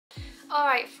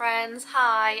Alright friends,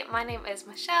 hi, my name is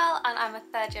Michelle and I'm a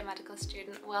third year medical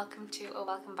student. Welcome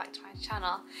back to my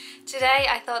channel. Today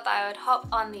I thought that I would hop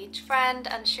on the trend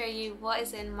and show you what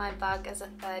is in my bag as a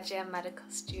third year medical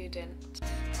student.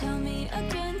 Tell me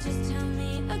again, just tell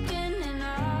me again and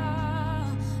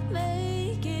I'll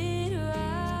make it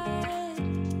right.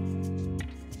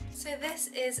 So this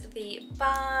is the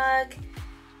bag.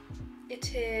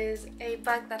 It is a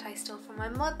bag that I stole from my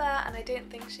mother and I don't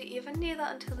think she even knew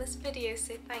that until this video,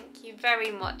 so thank you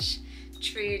very much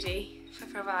Trudy for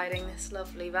providing this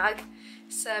lovely bag.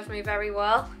 Served me very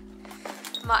well.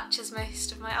 Matches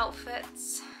most of my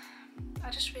outfits. I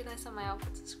just realised that my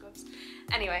outfits are scrubs.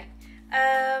 Anyway,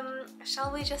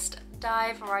 shall we just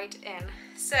dive right in?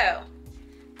 So,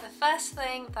 the first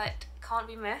thing that can't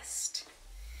be missed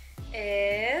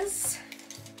is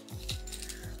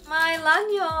my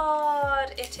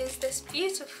lanyard. It is this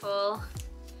beautiful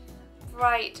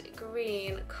bright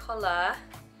green colour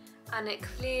and it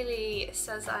clearly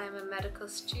says I am a medical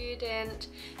student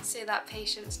so that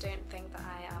patients don't think that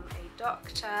I am a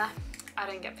doctor. I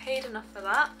don't get paid enough for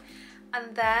that.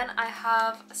 And then I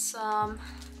have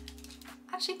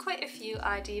actually quite a few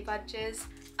ID badges,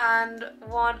 and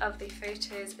one of the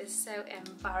photos is so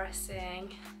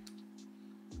embarrassing.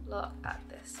 Look at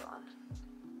this one.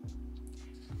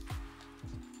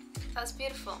 That's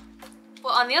beautiful.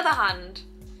 But on the other hand,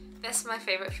 this is my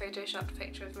favourite photoshopped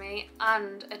picture of me,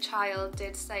 and a child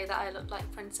did say that I look like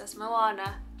Princess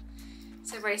Moana.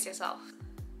 So brace yourself.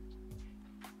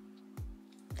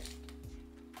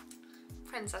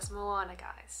 Princess Moana,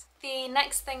 guys. The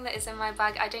next thing that is in my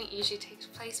bag, I don't usually take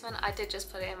placement. I did just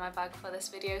put it in my bag for this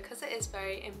video because it is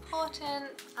very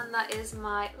important, and that is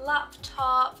my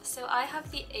laptop. So I have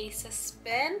the Acer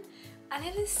Spin. And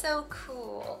it is so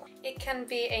cool. It can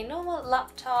be a normal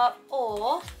laptop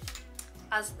or,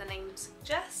 as the name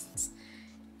suggests,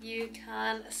 you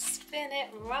can spin it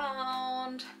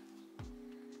round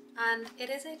and it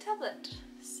is a tablet.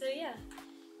 So yeah,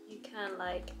 you can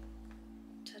like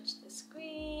touch the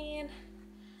screen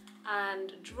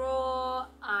and draw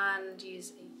and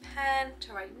use a pen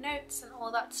to write notes and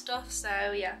all that stuff.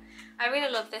 So yeah, I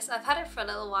really love this. I've had it for a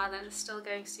little while and it's still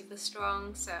going super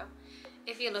strong. So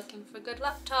if you're looking for a good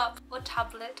laptop or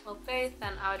tablet or both,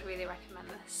 then I would really recommend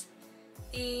this.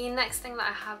 The next thing that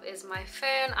I have is my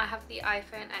phone. I have the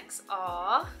iPhone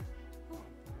XR. Ooh,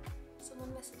 someone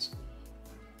messaged me.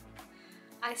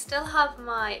 I still have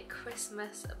my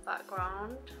Christmas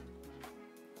background.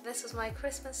 This was my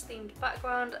Christmas themed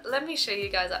background. Let me show you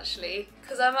guys actually,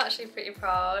 because I'm actually pretty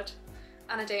proud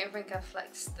and I don't think I've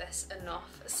flexed this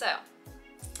enough. So,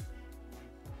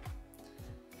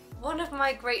 one of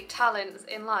my great talents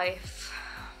in life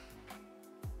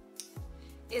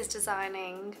is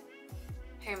designing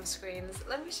home screens.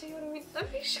 Let me show you what I mean.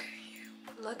 Let me show you.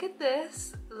 Look at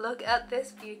this. Look at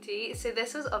this beauty. So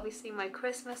this was obviously my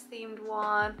Christmas themed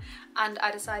one, and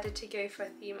I decided to go for a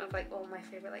theme of like all my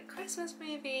favorite like Christmas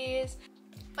movies.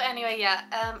 But anyway, yeah,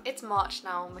 it's March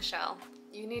now, Michelle.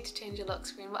 You need to change your lock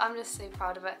screen, but I'm just so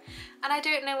proud of it. And I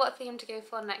don't know what theme to go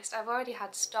for next. I've already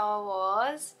had Star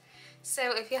Wars.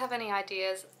 So if you have any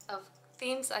ideas of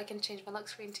themes I can change my lock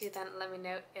screen to, then let me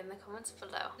know in the comments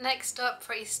below. Next up,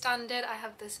 pretty standard, I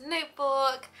have this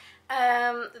notebook.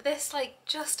 This like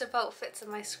just about fits in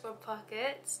my scrub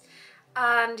pockets.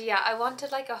 And yeah, I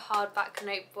wanted like a hardback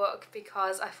notebook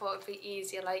because I thought it would be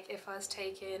easier, like if I was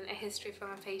taking a history from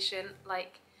a patient,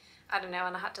 like, I don't know,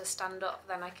 and I had to stand up,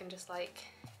 then I can just like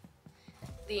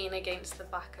lean against the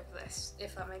back of this,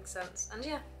 if that makes sense. And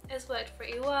yeah, it's worked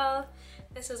pretty well.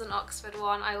 This is an Oxford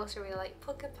one. I also really like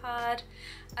Pucker Pad.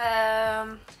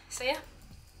 So yeah,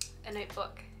 a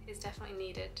notebook is definitely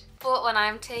needed. But when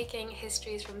I'm taking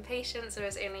histories from patients, there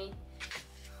is only,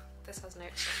 this has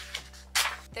notes.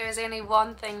 There is only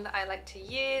one thing that I like to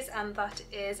use, and that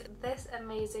is this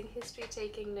amazing history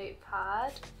taking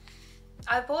notepad.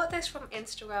 I bought this from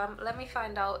Instagram. Let me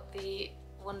find out the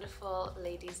wonderful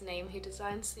lady's name who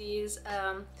designs these,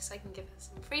 so I can give her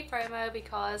some free promo,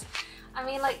 because I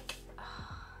mean, like,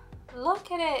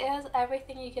 look at it. It has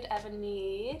everything you could ever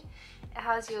need. It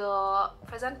has your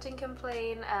presenting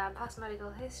complaint, past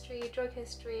medical history, drug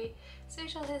history,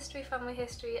 social history, family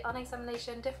history, on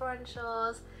examination,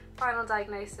 differentials, final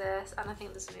diagnosis, and I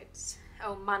think there's notes.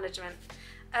 Oh, management.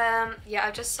 Yeah,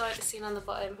 I just saw it seen on the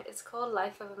bottom. It's called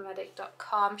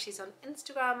lifeofamedic.com. She's on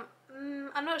Instagram.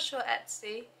 I'm not sure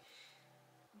Etsy,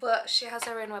 but she has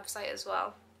her own website as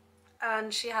well.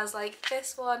 And she has like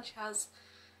this one. She has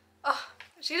Oh,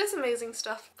 she does amazing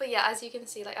stuff. But yeah, as you can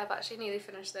see, like I've actually nearly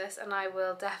finished this, and I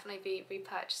will definitely be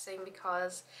repurchasing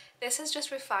because this has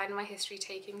just refined my history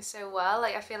taking so well.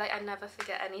 Like I feel like I never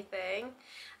forget anything,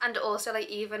 and also like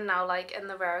even now, like in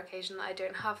the rare occasion that I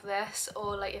don't have this,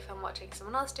 or like if I'm watching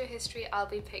someone else do history, I'll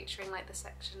be picturing like the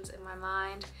sections in my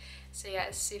mind. So yeah,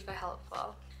 it's super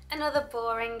helpful. Another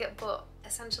boring but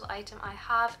essential item I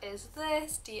have is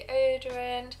this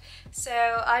deodorant. So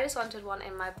I just wanted one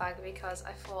in my bag because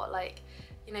I thought, like,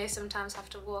 you know, sometimes I have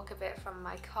to walk a bit from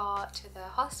my car to the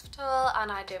hospital and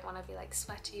I don't want to be like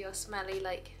sweaty or smelly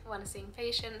like when seeing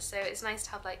patients, so it's nice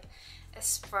to have like a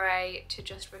spray to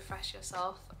just refresh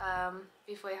yourself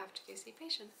before you have to go see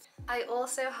patients. I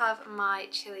also have my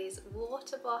Chili's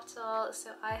water bottle, so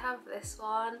I have this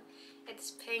one.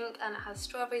 It's pink and it has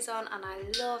strawberries on and I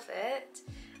love it.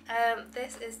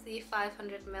 This is the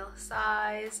 500ml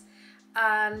size,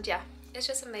 and yeah, it's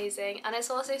just amazing, and it's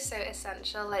also so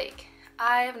essential. Like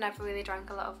I have never really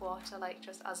drank a lot of water like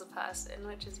just as a person,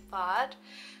 which is bad,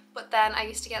 but then I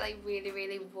used to get like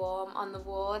really warm on the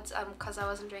wards because I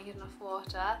wasn't drinking enough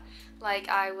water. Like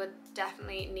I would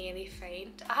definitely nearly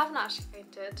faint. I haven't actually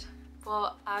fainted,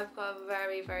 but I've got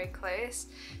very close.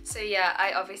 So yeah,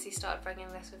 I obviously started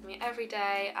bringing this with me every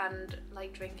day and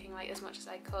like drinking like as much as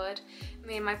I could.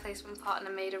 Me and my placement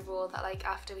partner made a rule that like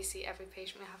after we see every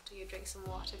patient we have to drink some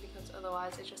water because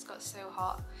otherwise it just got so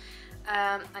hot.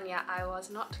 And yeah, I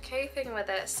was not coping with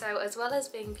it. So as well as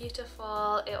being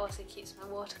beautiful, it also keeps my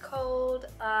water cold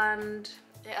and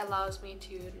it allows me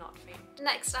to not faint.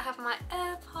 Next I have my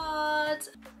AirPods.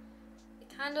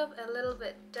 They're kind of a little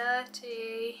bit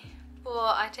dirty,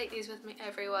 but I take these with me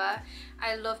everywhere.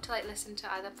 I love to like listen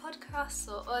to either podcasts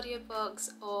or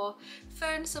audiobooks or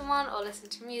phone someone or listen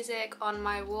to music on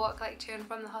my walk like to and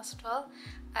from the hospital.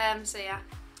 So yeah,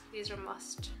 these are a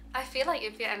must. I feel like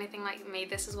if you're anything like me,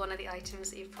 this is one of the items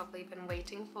that you've probably been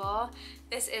waiting for.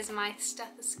 This is my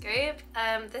stethoscope.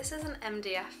 This is an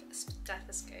MDF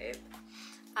stethoscope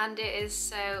and it is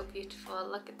so beautiful.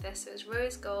 Look at this, it's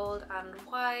rose gold and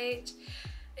white.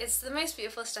 It's the most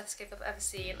beautiful stethoscope I've ever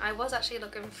seen. I was actually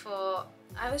looking for,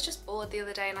 I was just bored the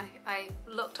other day and I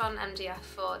looked on MDF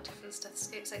for different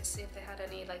stethoscopes, like to see if they had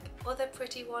any like other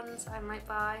pretty ones I might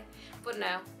buy, but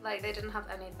no, like they didn't have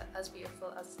any as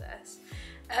beautiful as this.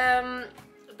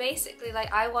 Basically,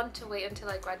 like I want to wait until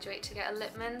I graduate to get a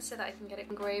Littman so that I can get it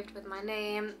engraved with my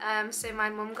name. So my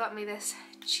mum got me this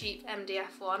cheap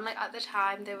MDF one. Like at the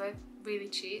time they were really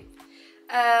cheap.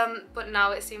 But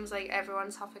now it seems like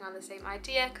everyone's hopping on the same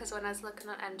idea, because when I was looking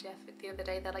at MDF the other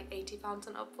day, they're like £80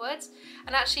 and upwards,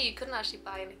 and actually you couldn't actually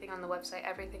buy anything on the website.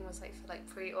 Everything was like for like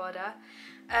pre-order.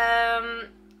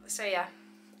 So yeah,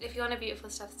 if you want a beautiful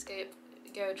stethoscope,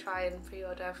 go try and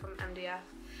pre-order from MDF,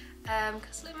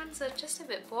 because Littmans are just a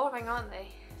bit boring, aren't they?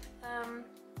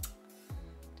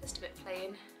 Just a bit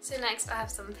plain. So next I have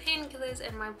some painkillers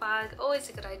in my bag. Always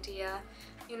a good idea.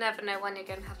 You never know when you're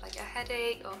going to have like a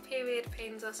headache or period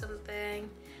pains or something.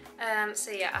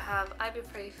 So yeah, I have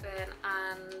ibuprofen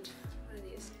and what are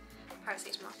these?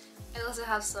 Paracetamol. I also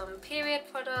have some period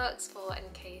products for in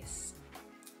case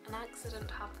an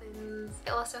accident happens. I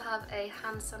also have a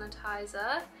hand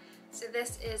sanitizer. So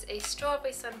this is a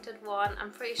strawberry scented one.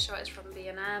 I'm pretty sure it's from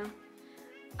B&M.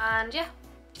 And yeah,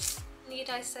 need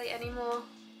I say any more?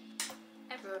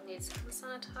 Everyone needs hand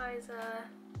sanitizer.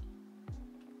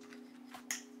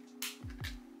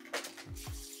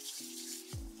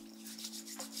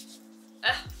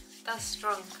 Ugh, that's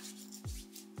strong.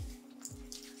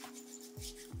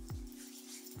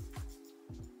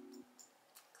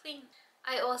 Clean.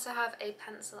 I also have a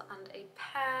pencil and a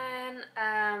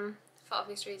pen, for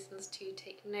obvious reasons to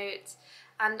take notes,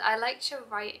 and I like to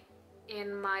write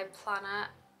in my planner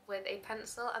with a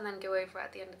pencil and then go over it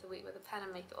at the end of the week with a pen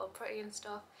and make it all pretty and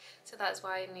stuff. So that's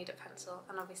why I need a pencil,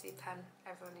 and obviously a pen,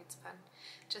 everyone needs a pen,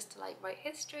 just to like write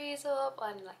histories up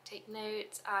and like take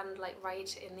notes and like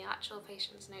write in the actual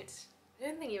patient's notes. I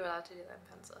don't think you're allowed to do that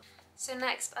in pencil. So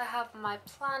next I have my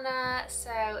planner.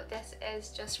 So this is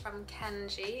just from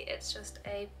Kenji. It's just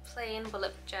a plain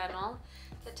bullet journal.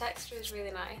 The texture is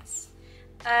really nice.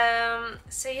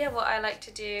 So yeah, what I like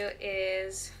to do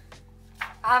is,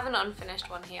 I have an unfinished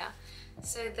one here.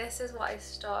 So this is what I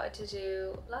started to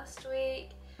do last week.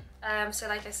 So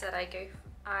like I said,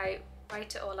 I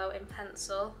write it all out in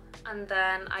pencil and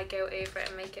then I go over it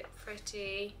and make it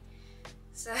pretty.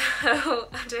 So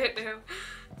I don't know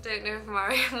if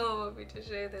Mariam will want me to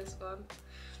show this one.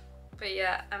 But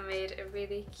yeah, I made a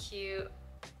really cute,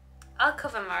 I'll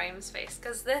cover Mariam's face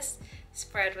because this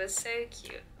spread was so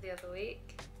cute the other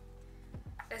week.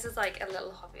 This is like a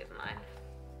little hobby of mine.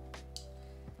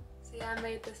 So yeah, I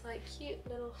made this like cute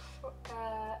little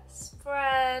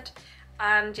spread,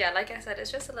 and yeah, like I said,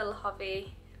 it's just a little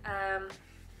hobby,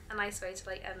 a nice way to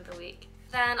like end the week.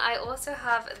 Then I also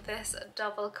have this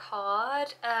double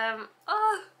card.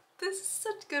 Oh, this is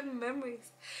such good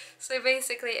memories. So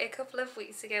basically a couple of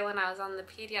weeks ago when I was on the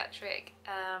pediatric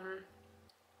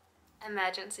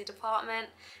emergency department,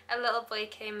 a little boy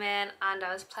came in and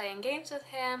I was playing games with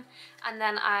him, and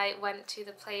then I went to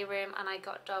the playroom and I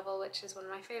got Double, which is one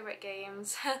of my favourite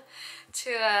games,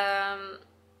 to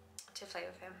play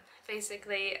with him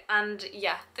basically. And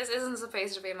yeah, this isn't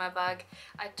supposed to be in my bag.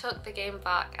 I took the game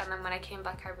back, and then when I came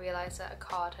back I realised that a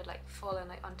card had like fallen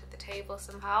like onto the table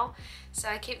somehow. So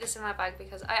I keep this in my bag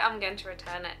because I am going to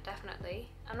return it, definitely.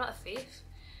 I'm not a thief,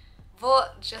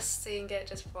 but just seeing it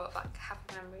just brought back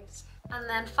happy memories. And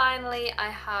then finally I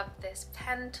have this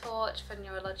pen torch for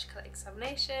neurological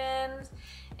examinations.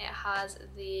 It has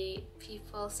the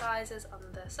pupil sizes on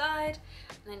the side,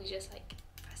 and then you just like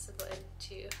press the button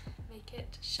to make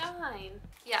it shine.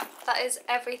 Yeah, that is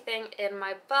everything in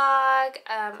my bag,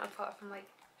 apart from like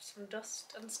some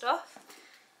dust and stuff.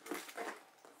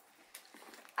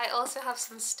 I also have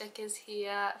some stickers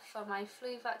here for my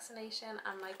flu vaccination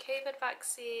and my COVID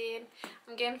vaccine.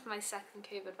 I'm going for my second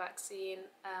COVID vaccine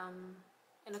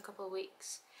in a couple of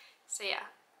weeks. So yeah,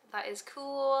 that is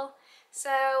cool.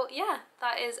 So yeah,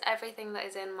 that is everything that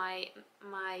is in my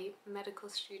medical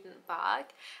student bag.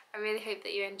 I really hope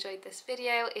that you enjoyed this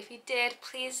video. If you did,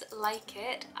 please like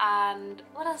it, and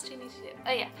what else do you need to do?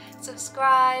 Oh yeah,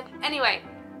 subscribe. Anyway,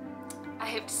 I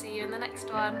hope to see you in the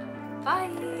next one.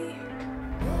 Bye!